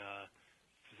 I mean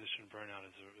physician burnout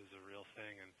is a real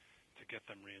thing, and to get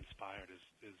them re-inspired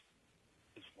is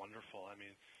wonderful. I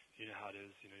mean, you know how it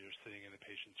is. You're sitting in a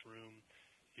patient's room,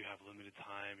 you have limited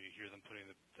time, you hear them putting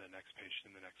the next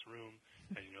patient in the next room,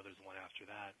 and there's one after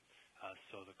that.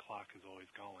 So the clock is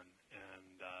always going,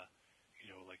 and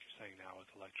like you're saying now with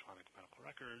electronic medical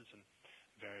records and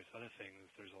various other things,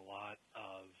 there's a lot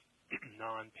of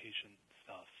non-patient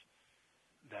stuff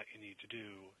that you need to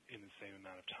do in the same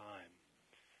amount of time.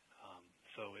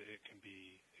 So it can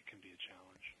be a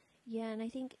challenge. Yeah, and I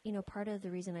think, part of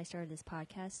the reason I started this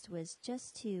podcast was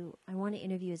just I want to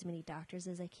interview as many doctors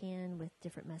as I can with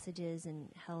different messages and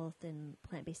health and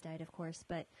plant-based diet, of course,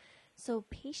 but so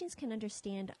patients can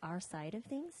understand our side of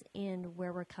things and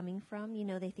where we're coming from.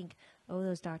 They think, oh,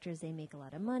 those doctors, they make a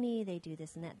lot of money, they do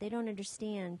this and that. They don't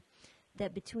understand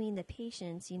that between the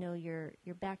patients, your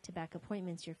back-to-back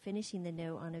appointments, you're finishing the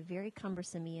note on a very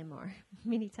cumbersome EMR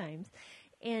many times.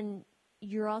 And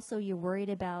you're worried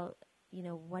about,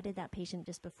 what did that patient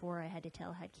just before I had to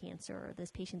tell had cancer, or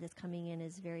this patient that's coming in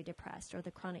is very depressed, or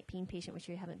the chronic pain patient which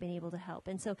you haven't been able to help.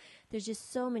 And so there's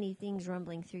just so many things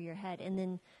rumbling through your head. And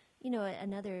then,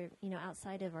 another,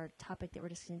 outside of our topic that we're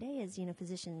discussing today is,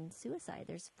 physician suicide.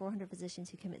 There's 400 physicians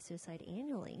who commit suicide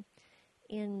annually.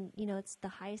 And, it's the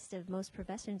highest of most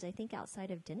professions, I think,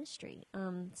 outside of dentistry.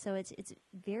 So it's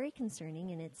very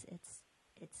concerning, and it's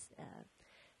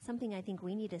something I think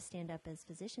we need to stand up as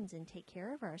physicians and take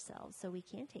care of ourselves so we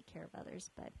can take care of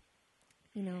others. But,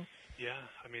 Yeah,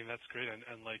 I mean, that's great.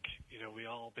 And like, we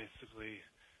all basically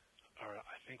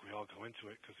I think we all go into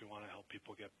it because we want to help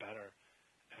people get better.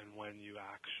 And when you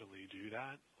actually do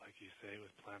that, like you say,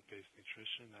 with plant-based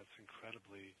nutrition, that's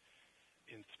incredibly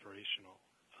inspirational.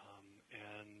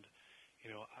 And,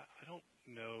 I don't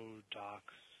know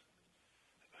docs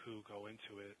who go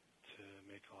into it to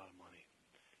make a lot of money.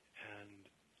 And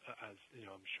as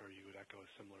I'm sure you would echo a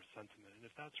similar sentiment. And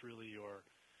if that's really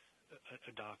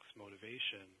a doc's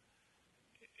motivation,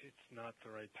 it's not the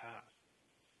right path.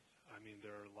 I mean,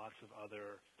 there are lots of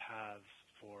other paths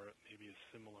for maybe a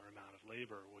similar amount of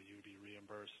labor where you'd be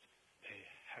reimbursed a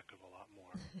heck of a lot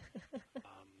more.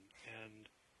 And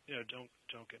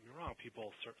don't get me wrong,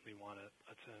 people certainly want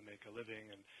to make a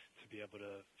living and to be able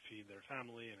to feed their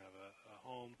family and have a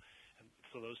home, and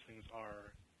so those things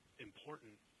are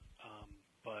important.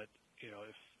 But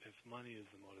if money is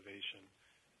the motivation,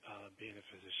 being a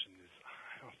physician is,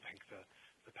 I don't think,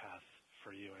 the path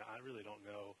for you. And I really don't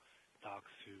know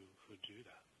docs who do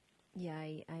that. Yeah,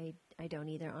 I don't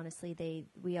either. Honestly,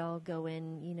 we all go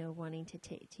in, wanting to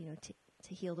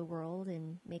to heal the world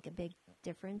and make a big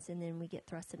difference, and then we get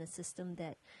thrust in a system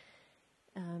that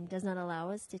does not allow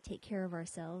us to take care of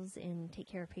ourselves and take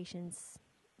care of patients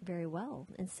very well.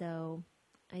 And so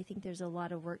I think there's a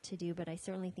lot of work to do, but I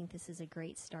certainly think this is a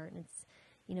great start. And it's,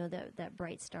 that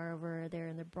bright star over there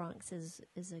in the Bronx is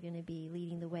going to be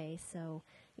leading the way. So,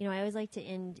 I always like to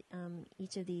end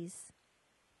each of these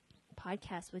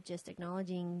podcasts with just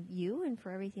acknowledging you and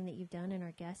for everything that you've done and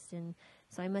our guests. And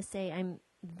so I must say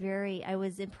I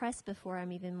was impressed before.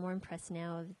 I'm even more impressed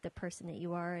now of the person that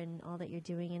you are and all that you're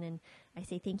doing. And I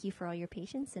say thank you for all your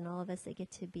patients and all of us that get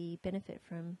to benefit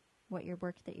from what your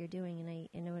work that you're doing.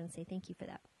 And I want to say thank you for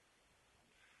that.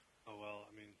 Oh, well,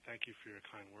 I mean, thank you for your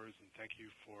kind words, and thank you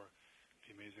for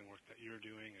the amazing work that you're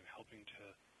doing and helping to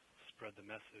spread the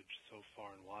message so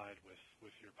far and wide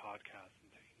with your podcast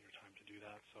and taking your time to do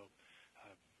that. So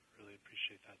I really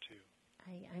appreciate that too.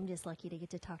 I'm just lucky to get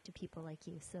to talk to people like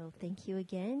you. So thank you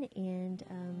again, and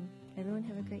everyone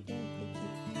have a great day.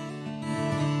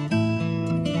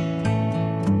 Thank you.